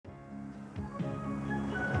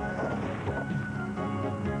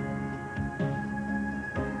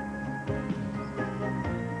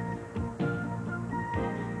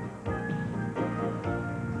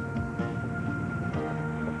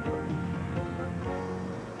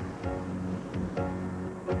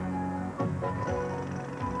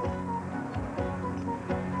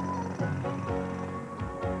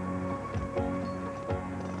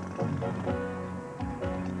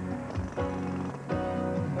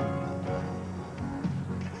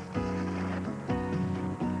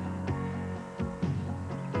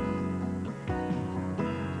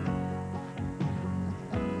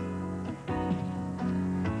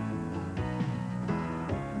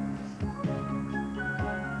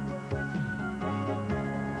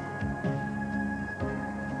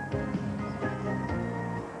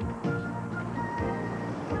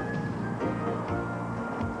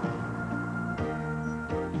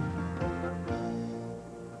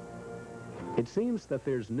It seems that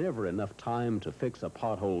there's never enough time to fix a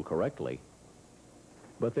pothole correctly,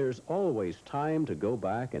 but there's always time to go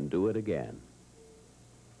back and do it again.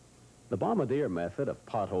 The bombardier method of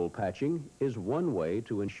pothole patching is one way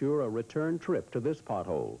to ensure a return trip to this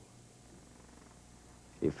pothole.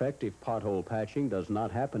 Effective pothole patching does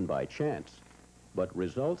not happen by chance, but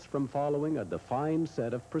results from following a defined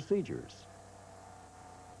set of procedures.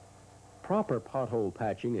 Proper pothole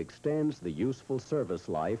patching extends the useful service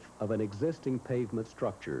life of an existing pavement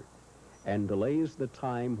structure and delays the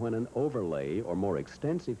time when an overlay or more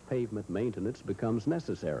extensive pavement maintenance becomes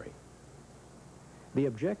necessary. The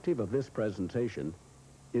objective of this presentation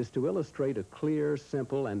is to illustrate a clear,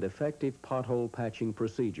 simple, and effective pothole patching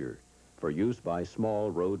procedure for use by small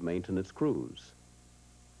road maintenance crews.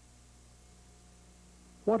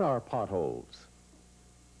 What are potholes?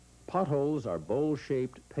 Potholes are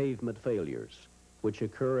bowl-shaped pavement failures which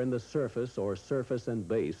occur in the surface or surface and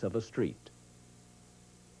base of a street.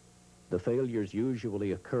 The failures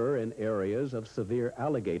usually occur in areas of severe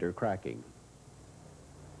alligator cracking.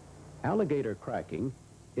 Alligator cracking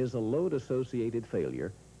is a load-associated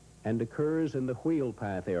failure and occurs in the wheel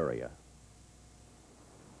path area.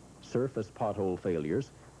 Surface pothole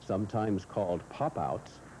failures, sometimes called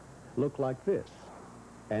pop-outs, look like this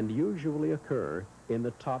and usually occur in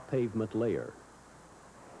the top pavement layer.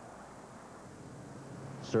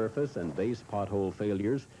 Surface and base pothole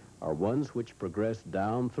failures are ones which progress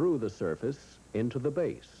down through the surface into the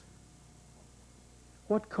base.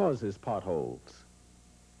 What causes potholes?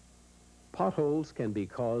 Potholes can be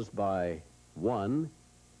caused by 1.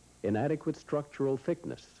 Inadequate structural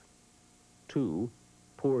thickness, 2.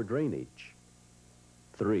 Poor drainage,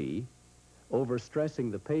 3.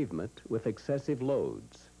 Overstressing the pavement with excessive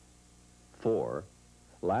loads, 4.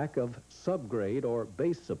 Lack of subgrade or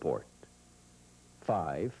base support,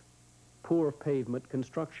 5. Poor pavement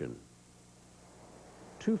construction.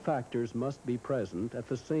 2 factors must be present at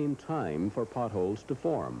the same time for potholes to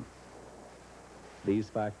form. These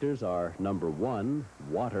factors are number 1,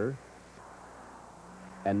 water,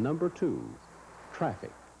 and number 2,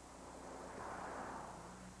 traffic.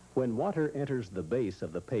 When water enters the base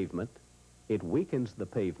of the pavement, it weakens the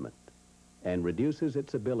pavement and reduces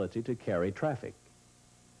its ability to carry traffic.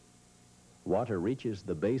 Water reaches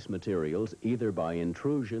the base materials either by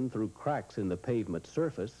intrusion through cracks in the pavement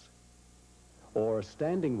surface, or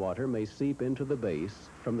standing water may seep into the base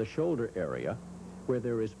from the shoulder area where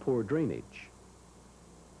there is poor drainage.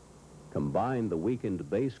 Combine the weakened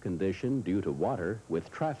base condition due to water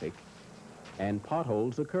with traffic, and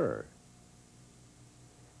potholes occur.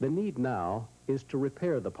 The need now is to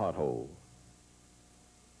repair the pothole.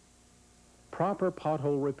 Proper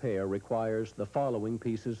pothole repair requires the following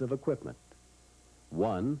pieces of equipment.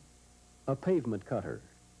 1. A pavement cutter.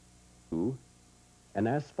 2. An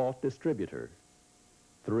asphalt distributor.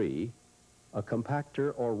 3. A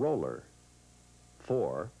compactor or roller.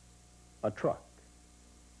 4. A truck.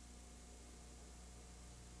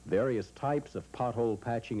 Various types of pothole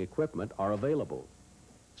patching equipment are available.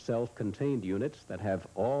 Self-contained units that have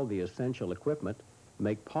all the essential equipment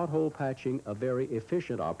make pothole patching a very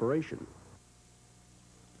efficient operation.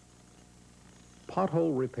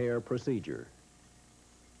 Pothole repair procedure.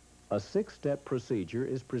 A 6-step procedure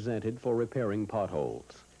is presented for repairing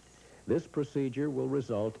potholes. This procedure will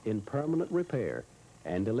result in permanent repair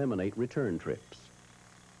and eliminate return trips.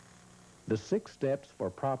 The 6 steps for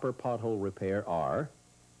proper pothole repair are: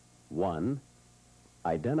 1.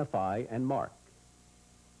 Identify and mark.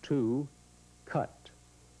 2. Cut.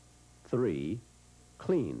 3.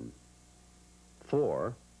 Clean.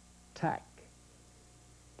 4. Tack.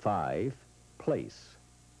 5. Place.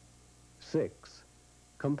 6.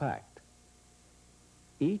 Compact.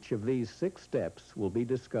 Each of these 6 steps will be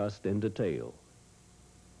discussed in detail.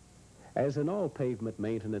 As in all pavement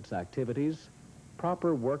maintenance activities,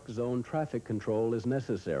 proper work zone traffic control is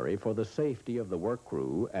necessary for the safety of the work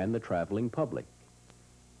crew and the traveling public.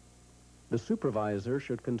 The supervisor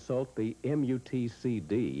should consult the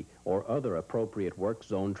MUTCD or other appropriate work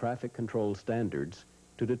zone traffic control standards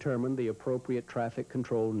to determine the appropriate traffic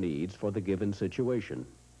control needs for the given situation.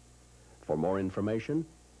 For more information,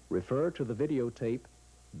 refer to the videotape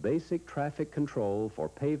Basic Traffic Control for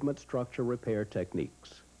Pavement Structure Repair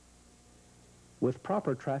Techniques. With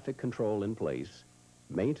proper traffic control in place,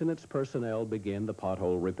 maintenance personnel begin the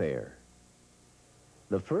pothole repair.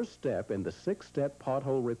 The first step in the 6-step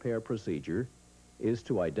pothole repair procedure is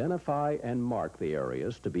to identify and mark the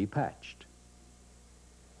areas to be patched.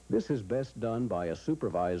 This is best done by a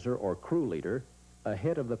supervisor or crew leader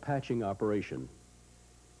ahead of the patching operation.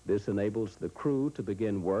 This enables the crew to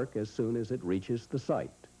begin work as soon as it reaches the site.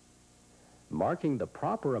 Marking the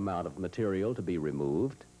proper amount of material to be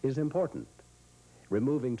removed is important.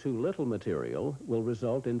 Removing too little material will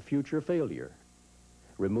result in future failure.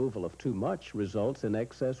 Removal of too much results in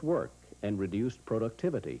excess work and reduced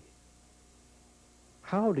productivity.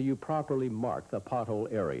 How do you properly mark the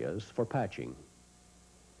pothole areas for patching?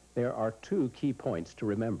 There are two key points to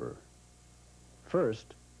remember.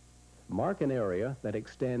 First, mark an area that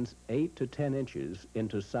extends 8 to 10 inches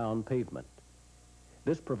into sound pavement.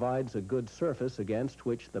 This provides a good surface against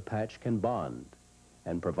which the patch can bond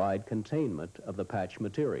and provide containment of the patch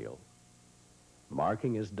material.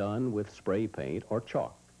 Marking is done with spray paint or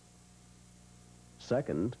chalk.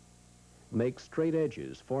 Second, make straight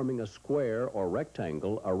edges forming a square or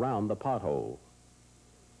rectangle around the pothole.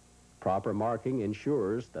 Proper marking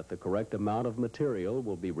ensures that the correct amount of material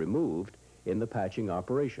will be removed in the patching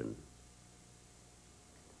operation.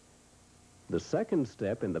 The second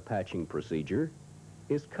step in the patching procedure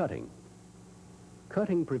is cutting.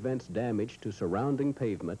 Cutting prevents damage to surrounding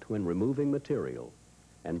pavement when removing material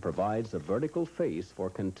and provides a vertical face for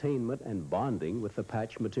containment and bonding with the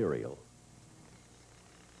patch material.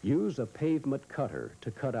 Use a pavement cutter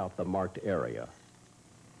to cut out the marked area.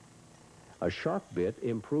 A sharp bit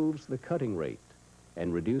improves the cutting rate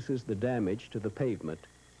and reduces the damage to the pavement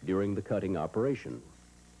during the cutting operation.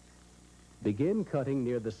 Begin cutting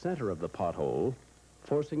near the center of the pothole,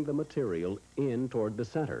 forcing the material in toward the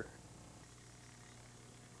center.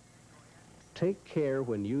 Take care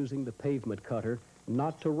when using the pavement cutter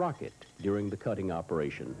not to rock it during the cutting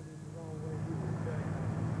operation.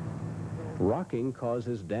 Rocking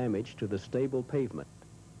causes damage to the stable pavement,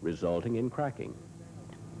 resulting in cracking.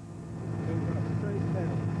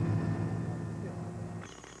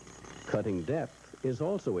 Cutting depth is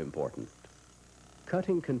also important.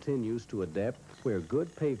 Cutting continues to a depth where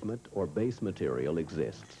good pavement or base material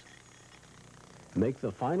exists. Make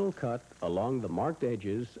the final cut along the marked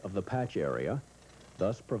edges of the patch area,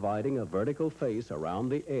 thus providing a vertical face around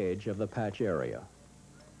the edge of the patch area.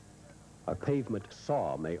 A pavement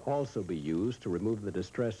saw may also be used to remove the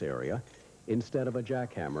distress area instead of a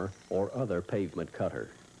jackhammer or other pavement cutter.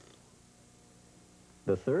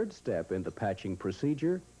 The third step in the patching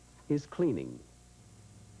procedure is cleaning.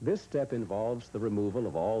 This step involves the removal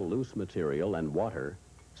of all loose material and water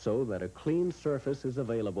so that a clean surface is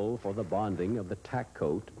available for the bonding of the tack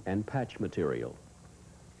coat and patch material.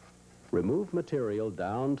 Remove material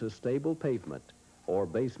down to stable pavement or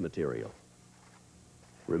base material.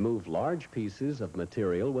 Remove large pieces of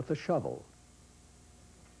material with a shovel.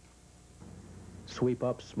 Sweep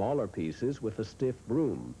up smaller pieces with a stiff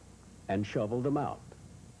broom and shovel them out.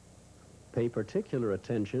 Pay particular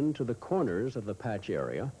attention to the corners of the patch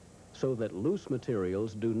area so that loose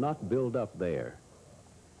materials do not build up there.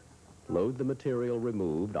 Load the material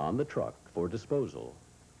removed on the truck for disposal.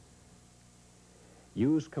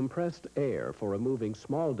 Use compressed air for removing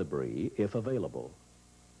small debris if available.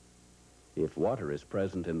 If water is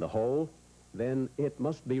present in the hole, then it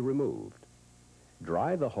must be removed.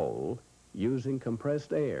 Dry the hole using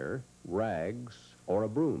compressed air, rags, or a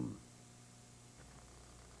broom.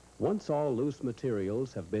 Once all loose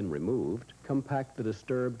materials have been removed, compact the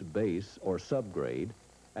disturbed base or subgrade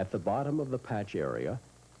at the bottom of the patch area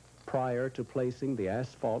prior to placing the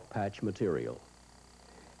asphalt patch material.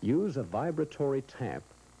 Use a vibratory tamp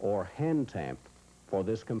or hand tamp for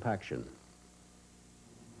this compaction.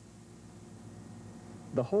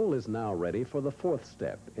 The hole is now ready for the fourth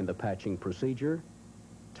step in the patching procedure,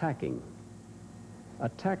 tacking. A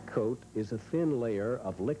tack coat is a thin layer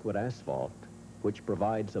of liquid asphalt which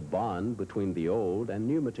provides a bond between the old and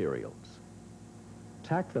new materials.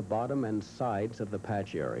 Tack the bottom and sides of the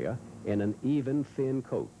patch area in an even thin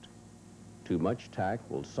coat. Too much tack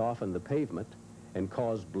will soften the pavement and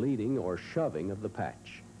cause bleeding or shoving of the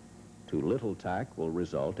patch. Too little tack will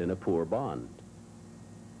result in a poor bond.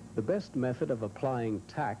 The best method of applying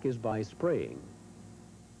tack is by spraying.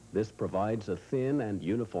 This provides a thin and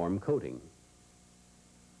uniform coating.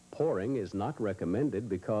 Pouring is not recommended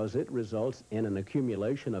because it results in an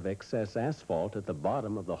accumulation of excess asphalt at the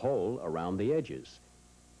bottom of the hole around the edges.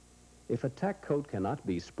 If a tack coat cannot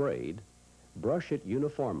be sprayed, brush it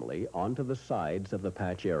uniformly onto the sides of the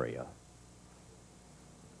patch area.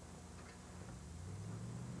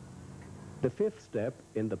 The fifth step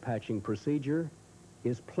in the patching procedure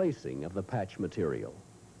is placing of the patch material.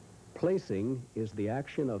 Placing is the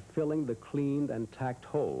action of filling the cleaned and tacked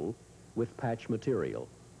hole with patch material.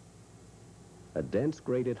 A dense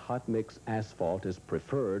graded hot mix asphalt is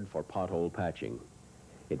preferred for pothole patching.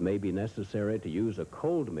 It may be necessary to use a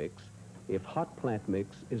cold mix if hot plant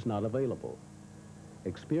mix is not available.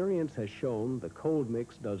 Experience has shown the cold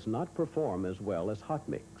mix does not perform as well as hot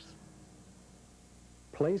mix.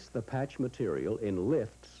 Place the patch material in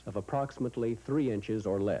lifts of approximately 3 inches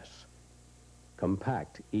or less.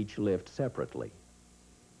 Compact each lift separately.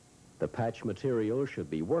 The patch material should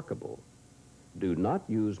be workable. Do not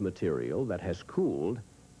use material that has cooled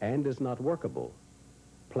and is not workable.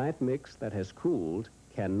 Plant mix that has cooled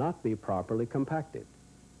cannot be properly compacted.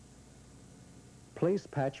 Place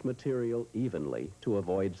patch material evenly to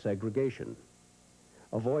avoid segregation.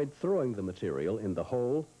 Avoid throwing the material in the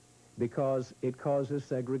hole because it causes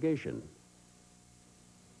segregation.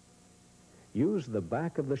 Use the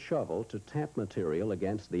back of the shovel to tamp material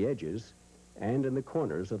against the edges and in the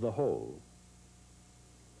corners of the hole.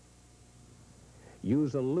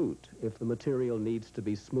 Use a lute if the material needs to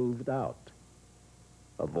be smoothed out.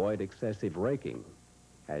 Avoid excessive raking,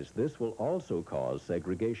 as this will also cause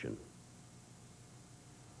segregation.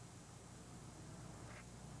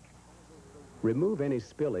 Remove any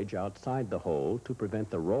spillage outside the hole to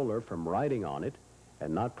prevent the roller from riding on it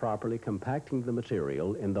and not properly compacting the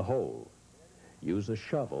material in the hole. Use a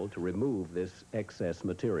shovel to remove this excess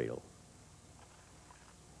material.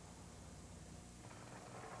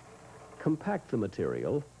 Compact the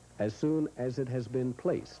material as soon as it has been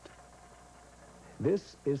placed.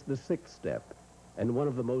 This is the 6th step and one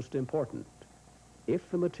of the most important.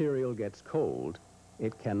 If the material gets cold,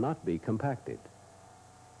 it cannot be compacted.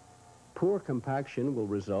 Poor compaction will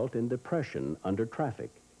result in depression under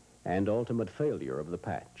traffic and ultimate failure of the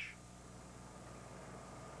patch.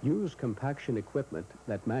 Use compaction equipment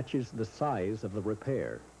that matches the size of the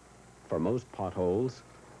repair. For most potholes,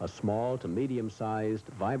 a small to medium-sized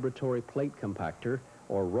vibratory plate compactor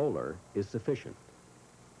or roller is sufficient.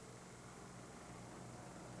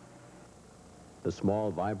 The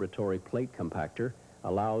small vibratory plate compactor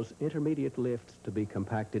allows intermediate lifts to be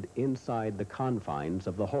compacted inside the confines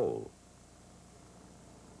of the hole.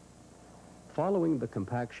 Following the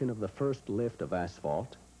compaction of the first lift of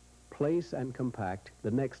asphalt, place and compact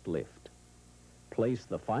the next lift. Place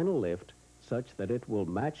the final lift such that it will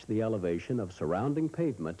match the elevation of surrounding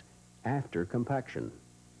pavement after compaction.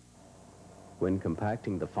 When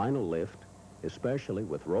compacting the final lift, especially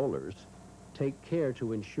with rollers, take care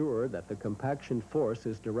to ensure that the compaction force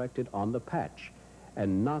is directed on the patch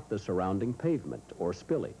and not the surrounding pavement or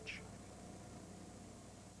spillage.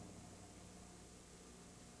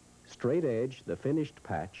 Straight edge the finished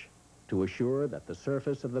patch to assure that the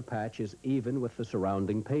surface of the patch is even with the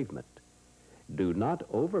surrounding pavement. Do not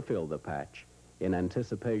overfill the patch in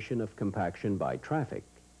anticipation of compaction by traffic.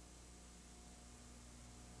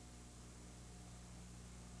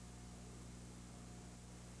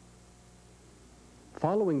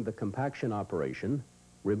 Following the compaction operation,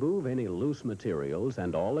 remove any loose materials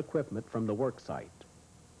and all equipment from the work site.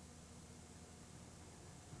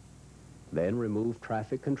 Then remove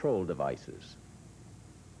traffic control devices.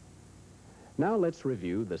 Now let's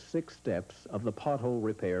review the 6 steps of the pothole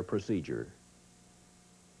repair procedure.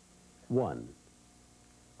 1.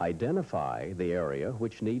 Identify the area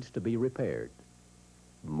which needs to be repaired.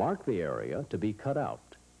 Mark the area to be cut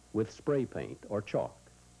out with spray paint or chalk.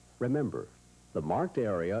 Remember, the marked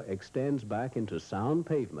area extends back into sound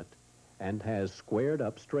pavement and has squared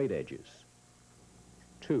up straight edges.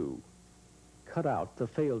 2. Cut out the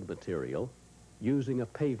failed material using a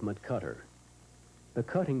pavement cutter. The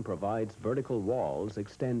cutting provides vertical walls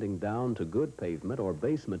extending down to good pavement or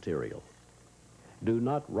base material. Do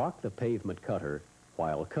not rock the pavement cutter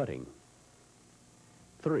while cutting.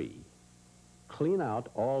 3. Clean out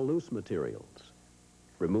all loose materials.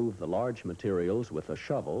 Remove the large materials with a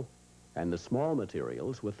shovel and the small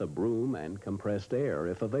materials with a broom and compressed air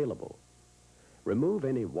if available. Remove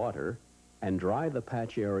any water and dry the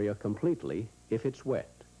patch area completely if it's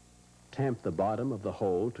wet. Tamp the bottom of the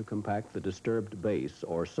hole to compact the disturbed base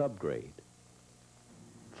or subgrade.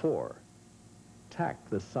 4. Tack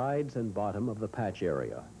the sides and bottom of the patch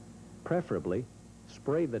area. Preferably,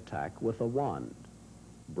 spray the tack with a wand.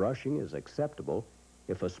 Brushing is acceptable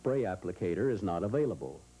if a spray applicator is not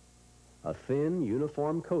available. A thin,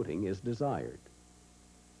 uniform coating is desired.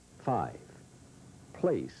 5.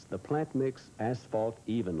 Place the plant mix asphalt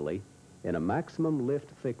evenly in a maximum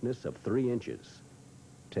lift thickness of 3 inches.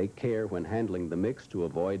 Take care when handling the mix to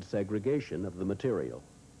avoid segregation of the material.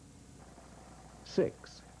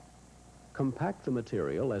 6. Compact the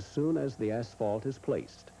material as soon as the asphalt is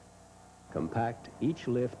placed. Compact each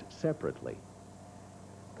lift separately.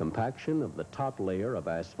 Compaction of the top layer of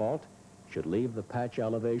asphalt should leave the patch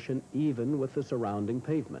elevation even with the surrounding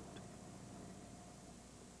pavement.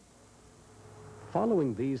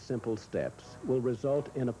 Following these simple steps will result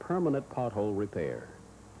in a permanent pothole repair.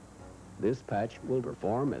 This patch will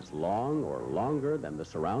perform as long or longer than the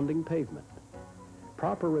surrounding pavement.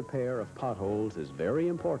 Proper repair of potholes is very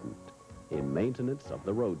important in maintenance of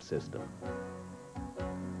the road system.